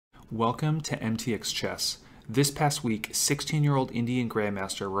Welcome to MTX Chess. This past week, 16-year-old Indian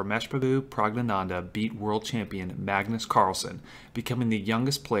Grandmaster Rameshbabu Praggnanandhaa beat world champion Magnus Carlsen, becoming the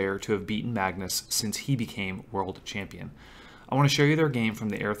youngest player to have beaten Magnus since he became world champion. I want to show you their game from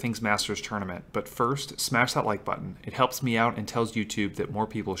the Airthings Masters tournament, but first, smash that like button. It helps me out and tells YouTube that more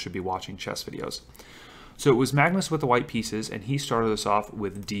people should be watching chess videos. So it was Magnus with the white pieces, and he started us off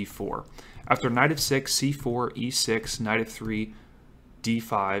with d4. After knight of 6, c4, e6, knight of 3,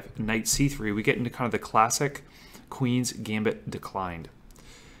 d5, knight c3, we get into kind of the classic Queen's Gambit declined.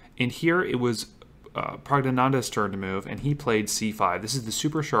 And here it was Praggnanandhaa's turn to move, and he played c5. This is the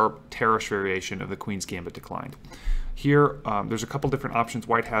super sharp terrace variation of the Queen's Gambit declined. Here, there's a couple different options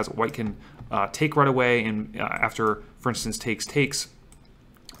White has. White can take right away, and after, for instance, takes,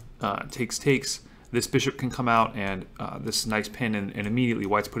 this bishop can come out, and this nice pin, and immediately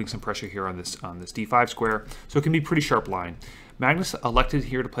White's putting some pressure here on this d5 square. So it can be a pretty sharp line. Magnus elected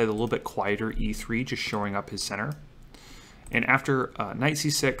here to play the little bit quieter e3, just showing up his center. And after knight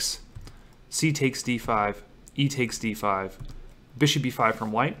c6, c takes d5, e takes d5, bishop b5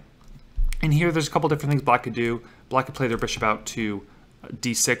 from White. And here there's a couple different things Black could do. Black could play their bishop out to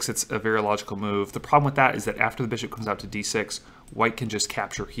d6. It's a very logical move. The problem with that is that after the bishop comes out to d6, White can just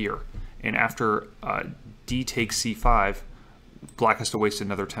capture here. And after d takes c5, Black has to waste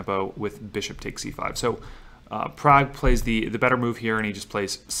another tempo with bishop takes c5. So Pragg plays the better move here, and he just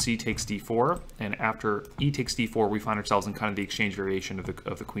plays c takes d4. And after e takes d4, we find ourselves in kind of the exchange variation of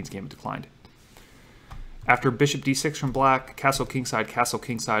the Queen's Gambit declined. After bishop d6 from Black, castle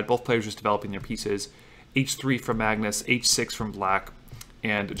kingside, both players just developing their pieces. h3 from Magnus, h6 from Black,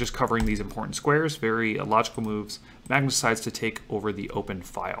 and just covering these important squares, very logical moves. Magnus decides to take over the open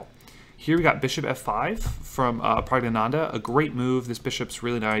file. Here we got bishop f5 from Praggnanandhaa, a great move. This bishop's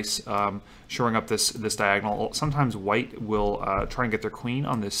really nice, showing up this diagonal. Sometimes White will try and get their queen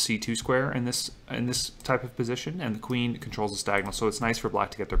on this c2 square in this type of position, and the queen controls this diagonal. So it's nice for Black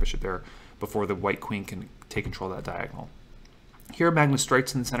to get their bishop there before the White queen can take control of that diagonal. Here Magnus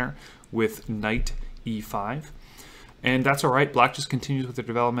strikes in the center with knight e5, and that's all right. Black just continues with their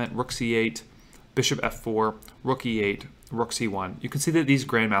development. Rook c8, bishop f4, rook e8, rook c1. You can see that these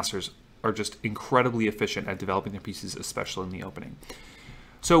grandmasters are just incredibly efficient at developing their pieces, especially in the opening.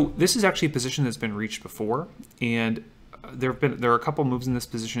 So this is actually a position that's been reached before, and there are a couple moves in this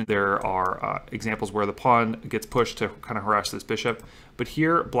position. There are examples where the pawn gets pushed to kind of harass this bishop, but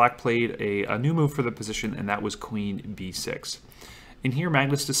here Black played a new move for the position, and that was queen b6. And here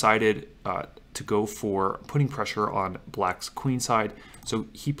Magnus decided to go for putting pressure on Black's queen side. So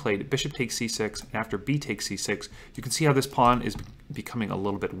he played bishop takes c6, and after b takes c6, you can see how this pawn is becoming a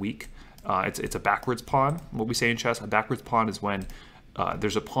little bit weak. It's a backwards pawn. What we say in chess, a backwards pawn is when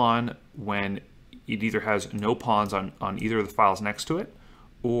there's a pawn when it either has no pawns on either of the files next to it,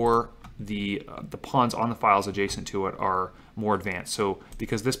 or the pawns on the files adjacent to it are more advanced. So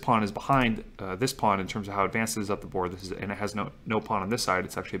because this pawn is behind this pawn in terms of how advanced it is up the board, and it has no pawn on this side,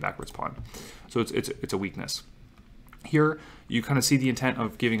 it's actually a backwards pawn. So it's a weakness. Here you kind of see the intent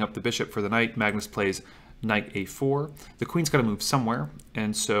of giving up the bishop for the knight. Magnus plays knight a4. The queen's got to move somewhere,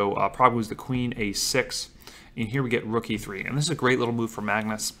 and so Pragg was the queen a6, and here we get rook e3. And this is a great little move for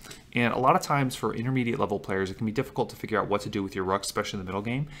Magnus, and a lot of times for intermediate level players it can be difficult to figure out what to do with your rooks, especially in the middle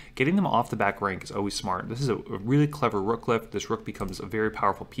game. Getting them off the back rank is always smart. This is a really clever rook lift. This rook becomes a very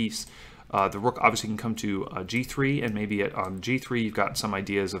powerful piece. The rook obviously can come to g3, and maybe on g3 you've got some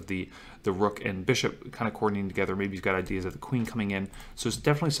ideas of the rook and bishop kind of coordinating together. Maybe you've got ideas of the queen coming in. So there's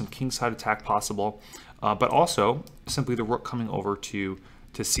definitely some kingside attack possible, but also simply the rook coming over to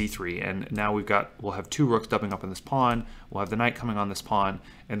c3. And now we'll have two rooks doubling up on this pawn. We'll have the knight coming on this pawn,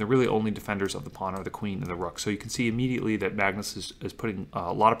 and the really only defenders of the pawn are the queen and the rook. So you can see immediately that Magnus is putting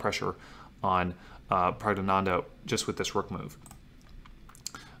a lot of pressure on Praggnanandhaa just with this rook move.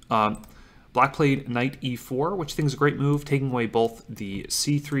 Black played knight e4, which I think is a great move, taking away both the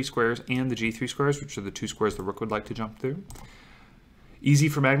c3 squares and the g3 squares, which are the two squares the rook would like to jump through. Easy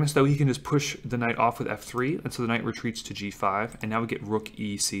for Magnus, though. He can just push the knight off with f3, and so the knight retreats to g5, and now we get rook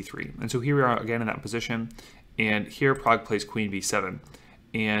e3. And so here we are again in that position, and here Pragg plays queen b7.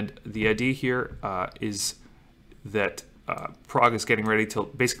 And the idea here is that Pragg is getting ready to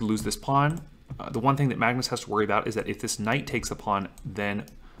basically lose this pawn. The one thing that Magnus has to worry about is that if this knight takes the pawn, then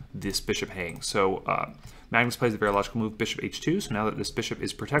this bishop hangs. So Magnus plays the very logical move, bishop h2. So now that this bishop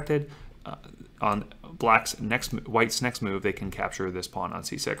is protected, on White's next move, they can capture this pawn on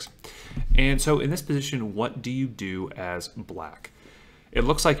c6. And so in this position, what do you do as Black? It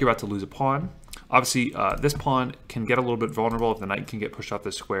looks like you're about to lose a pawn. Obviously, this pawn can get a little bit vulnerable if the knight can get pushed off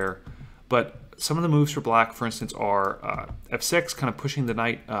this square. But some of the moves for black, for instance, are f6, kind of pushing the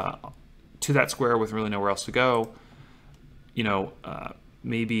knight to that square with really nowhere else to go. You know,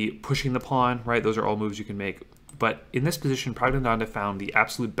 maybe pushing the pawn, right? Those are all moves you can make. But in this position, Praggnanandhaa found the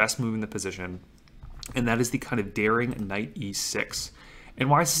absolute best move in the position, and that is the kind of daring knight e6. And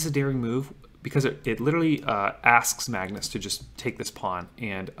why is this a daring move? Because it literally asks Magnus to just take this pawn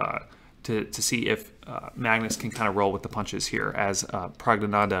and to see if Magnus can kind of roll with the punches here as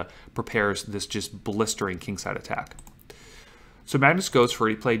Praggnanandhaa prepares this just blistering kingside attack. So Magnus goes for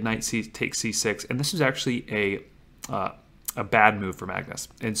it. He played knight takes c6, and this is actually a bad move for Magnus.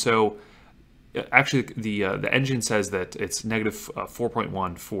 And so actually the engine says that it's negative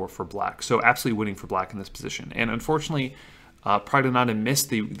 4.1 for black, so absolutely winning for black in this position. And unfortunately, Praggnanandhaa missed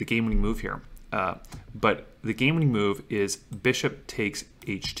the game-winning move here. But the game-winning move is bishop takes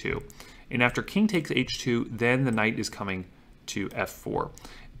h2. And after king takes h2, then the knight is coming to f4.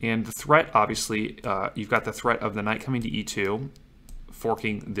 And the threat, obviously, you've got the threat of the knight coming to e2,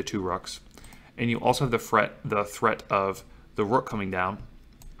 forking the two rooks. And you also have the threat of the rook coming down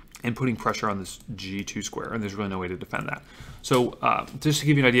and putting pressure on this g2 square, and there's really no way to defend that. So just to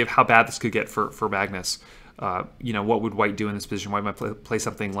give you an idea of how bad this could get for Magnus, you know, what would white do in this position? White might play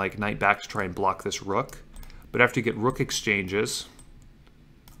something like knight back to try and block this rook. But after you get rook exchanges,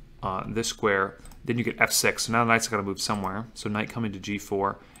 this square, then you get f6. So now the knight's got to move somewhere. So knight coming to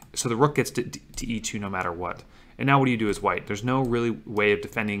g4. So the rook gets to e2 no matter what. And now what do you do as white? There's no really way of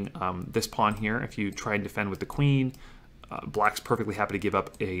defending this pawn here. If you try and defend with the queen, black's perfectly happy to give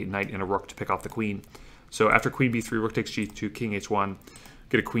up a knight and a rook to pick off the queen. So after queen b3, rook takes g2, king h1,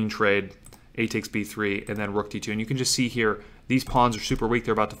 get a queen trade, a takes b3, and then rook d2. And you can just see here, these pawns are super weak.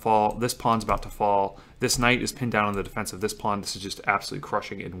 They're about to fall. This pawn's about to fall. This knight is pinned down on the defense of this pawn. This is just absolutely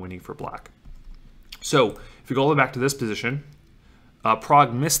crushing and winning for black. So if we go all the way back to this position,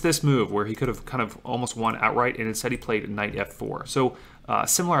 Pragg missed this move where he could have kind of almost won outright, and instead he played knight f4. So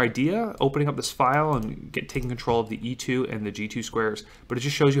similar idea, opening up this file and taking control of the e2 and the g2 squares, but it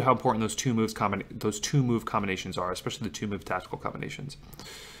just shows you how important those two move combinations are, especially the two move tactical combinations.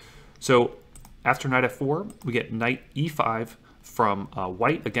 So after knight f4, we get knight e5 from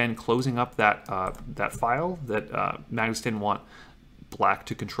white, again closing up that file that Magnus didn't want black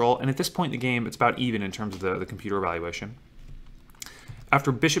to control. And at this point in the game, it's about even in terms of the computer evaluation.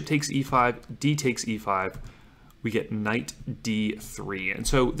 After bishop takes e5, d takes e5, we get knight d3. And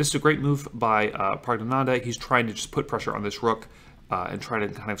so this is a great move by Praggnanandhaa. He's trying to just put pressure on this rook and try to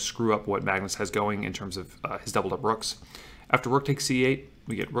kind of screw up what Magnus has going in terms of his doubled up rooks. After rook takes c8,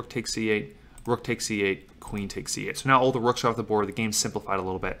 we get rook takes c8, rook takes c8, queen takes c8. So now all the rooks are off the board. The game's simplified a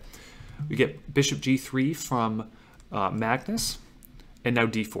little bit. We get bishop g3 from Magnus, and now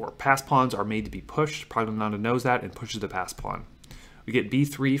d4. Pass pawns are made to be pushed. Praggnanandhaa knows that and pushes the pass pawn. We get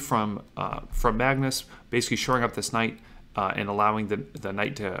b3 from Magnus, basically shoring up this knight and allowing the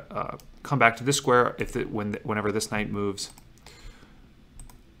knight to come back to this square whenever this knight moves.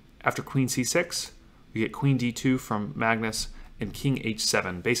 After queen c6, we get queen d2 from Magnus and king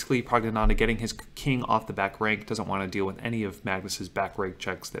h7. Basically, Praggnanandhaa getting his king off the back rank, doesn't want to deal with any of Magnus's back rank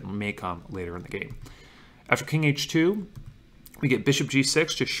checks that may come later in the game. After king h2, we get bishop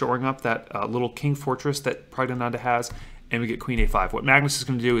g6, just shoring up that little king fortress that Praggnanandhaa has, and we get queen a5. What Magnus is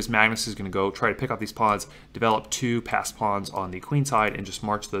going to do is Magnus is going to go try to pick up these pawns, develop two pass pawns on the queen side, and just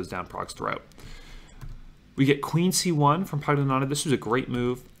march those down Pragg's throat. We get queen c1 from Praggnanandhaa. This was a great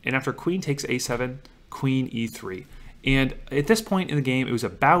move. And after queen takes a7, queen e3. And at this point in the game, it was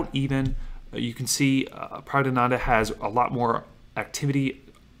about even. You can see Praggnanandhaa has a lot more activity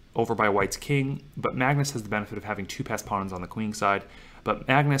over by white's king, but Magnus has the benefit of having two pass pawns on the queen side. But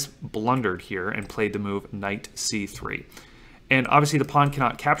Magnus blundered here and played the move knight c3. And obviously the pawn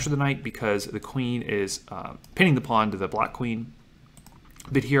cannot capture the knight because the queen is pinning the pawn to the black queen.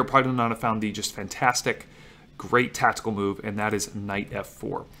 But here Praggnanandhaa found the just fantastic, great tactical move, and that is knight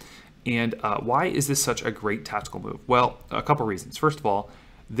f4. And why is this such a great tactical move? Well, a couple reasons. First of all,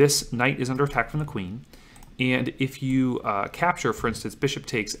 this knight is under attack from the queen. And if you capture, for instance, bishop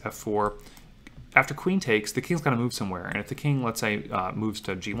takes f4, after queen takes, the king's got to move somewhere. And if the king, let's say, moves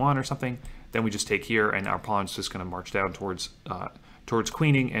to g1 or something, then we just take here, and our pawn's just going to march down towards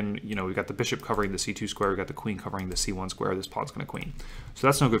queening. And, you know, we've got the bishop covering the c2 square, we've got the queen covering the c1 square, this pawn's going to queen. So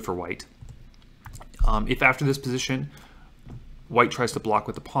that's no good for white. If after this position, white tries to block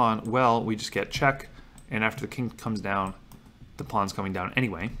with the pawn, well, we just get check, and after the king comes down, the pawn's coming down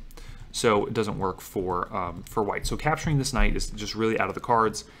anyway. So it doesn't work for white. So capturing this knight is just really out of the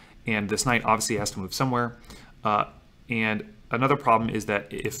cards. And this knight obviously has to move somewhere. And another problem is that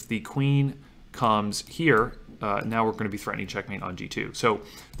if the queen comes here now we're going to be threatening checkmate on g2. So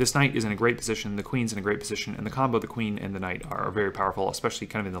this knight is in a great position, the queen's in a great position, and the combo of the queen and the knight are very powerful, especially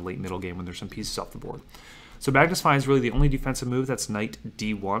kind of in the late middle game when there's some pieces off the board. So Magnus finds really the only defensive move, that's knight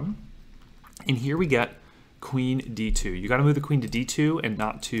d1. And here we get queen d2. You got to move the queen to d2 and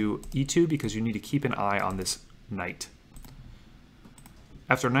not to e2 because you need to keep an eye on this knight.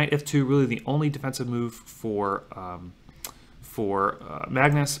 After knight f2, really the only defensive move for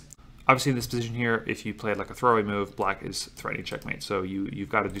Magnus. Obviously in this position here, if you played like a throwaway move, black is threatening checkmate. So you've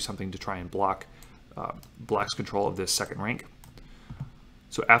got to do something to try and block black's control of this second rank.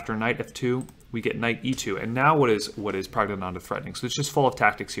 So after knight f2, we get knight e2. And now what is Praggnanandhaa threatening? So it's just full of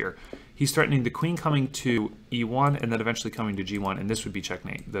tactics here. He's threatening the queen coming to e1 and then eventually coming to g1, and this would be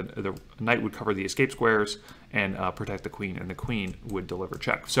checkmate. The knight would cover the escape squares and protect the queen, and the queen would deliver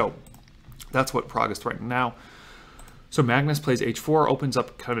check. So that's what Pragg is threatening now. So Magnus plays h4, opens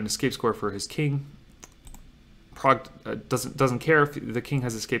up kind of an escape square for his king. Pragg doesn't care if the king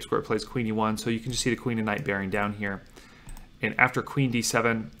has escape square, plays queen e1, so you can just see the queen and knight bearing down here. And after queen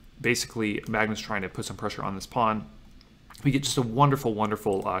d7, basically Magnus trying to put some pressure on this pawn. We get just a wonderful,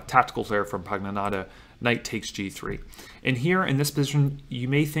 wonderful tactical player from Praggnanandhaa. Knight takes g3. And here in this position, you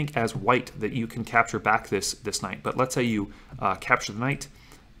may think as white that you can capture back this knight. But let's say you capture the knight.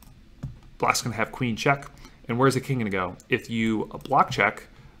 Black's going to have queen check. And where's the king going to go? If you block check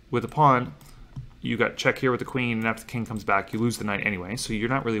with a pawn, you got check here with the queen, and after the king comes back, you lose the knight anyway. So you're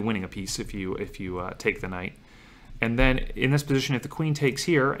not really winning a piece if you take the knight. And then in this position, if the queen takes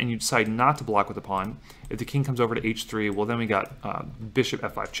here and you decide not to block with the pawn, if the king comes over to h3, well then we got bishop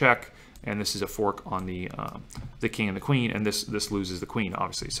f5 check, and this is a fork on the king and the queen, and this loses the queen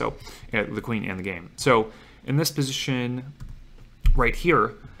obviously. So the queen and the game. So in this position right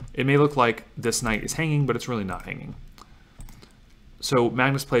here, it may look like this knight is hanging, but it's really not hanging. So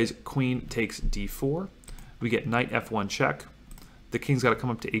Magnus plays queen takes d4. We get knight f1 check. The king's got to come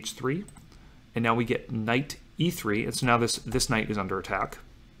up to h3, and now we get knight e3, and so now this knight is under attack.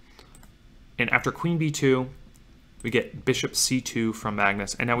 And after queen b2, we get bishop c2 from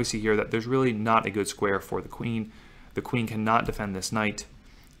Magnus, and now we see here that there's really not a good square for the queen. The queen cannot defend this knight,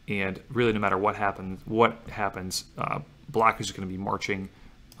 and really no matter what happens, black is going to be marching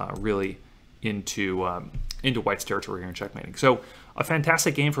really into white's territory here in checkmating. So a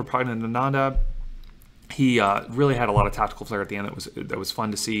fantastic game for Praggnanandhaa. He really had a lot of tactical flair at the end that was fun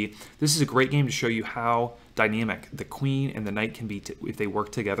to see. This is a great game to show you how dynamic the queen and the knight can be if they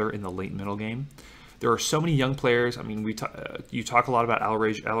work together in the late middle game. There are so many young players. I mean, you talk a lot about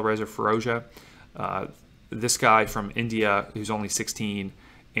Alireza Firouzja, this guy from India who's only 16,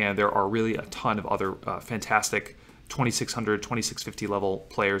 and there are really a ton of other fantastic 2600, 2650 level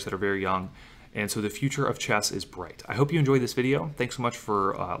players that are very young. And so the future of chess is bright. I hope you enjoyed this video. Thanks so much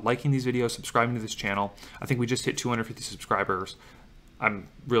for liking these videos, subscribing to this channel. I think we just hit 250 subscribers. I'm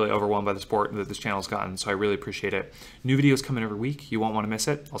really overwhelmed by the support that this channel's gotten, so I really appreciate it. New videos coming every week. You won't want to miss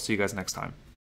it. I'll see you guys next time.